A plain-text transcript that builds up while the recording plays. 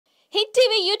Hit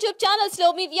TV YouTube channels లో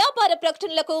మీ వ్యాపార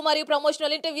ప్రకటనలకు మరియు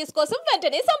ప్రమోషనల్ ఇంటర్వ్యూస్ కోసం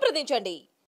వెంటనే సంప్రదించండి.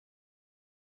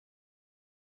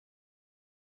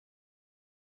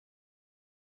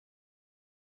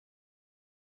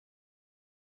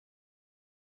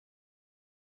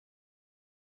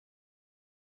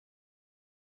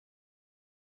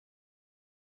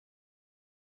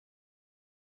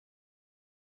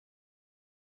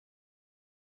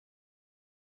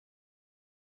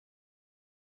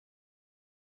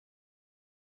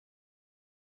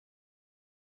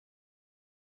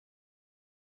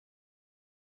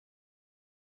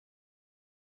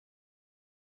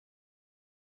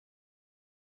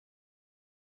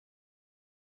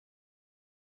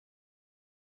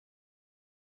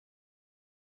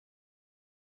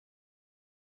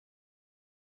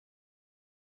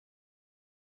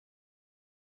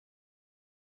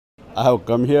 I have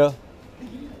come here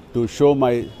to show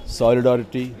my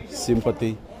solidarity, sympathy,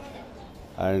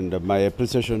 and my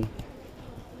appreciation,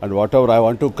 and whatever I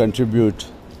want to contribute,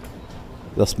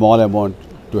 the small amount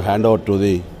to hand over to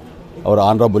our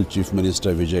Honorable Chief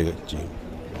Minister Vijayan.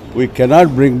 We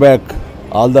cannot bring back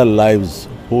all the lives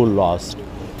who lost,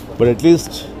 but at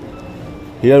least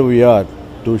here we are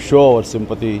to show our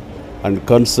sympathy and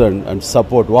concern and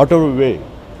support whatever way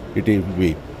it will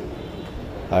be.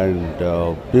 And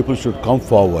people should come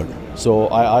forward. So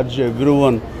I urge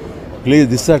everyone, please,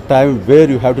 this is a time where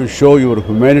you have to show your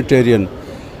humanitarian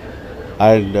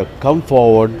and come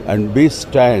forward and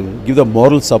stand, give the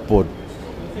moral support.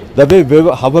 The way,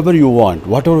 however you want,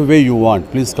 whatever way you want,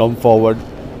 please come forward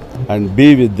and be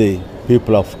with the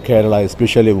people of Kerala,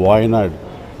 especially Wayanad.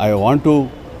 I want to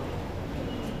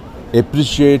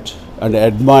appreciate and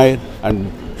admire and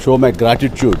show my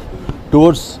gratitude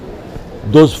towards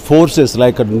those forces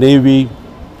like a Navy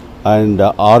and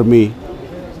Army,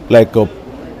 like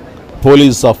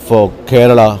police of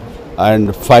Kerala and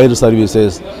fire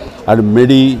services and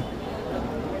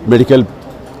medical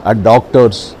and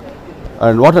doctors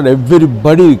and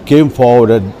everybody came forward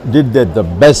and did the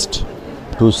best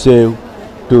to save,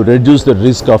 to reduce the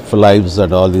risk of lives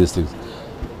and all these things.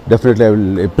 Definitely I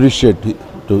will appreciate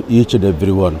to each and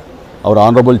everyone. Our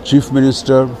Honorable Chief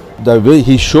Minister, the way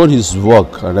he showed his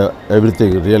work and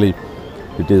everything, really,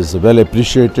 it is well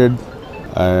appreciated.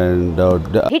 And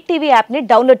hit TV app ని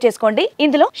download చేసుకోండి.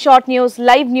 ఇందులో short news,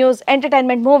 live news,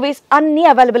 entertainment movies అన్ని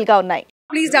available గా ఉన్నాయి.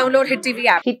 Please download hit TV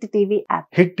app.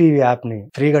 Hit TV app ని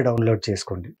ఫ్రీగా download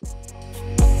చేసుకోండి.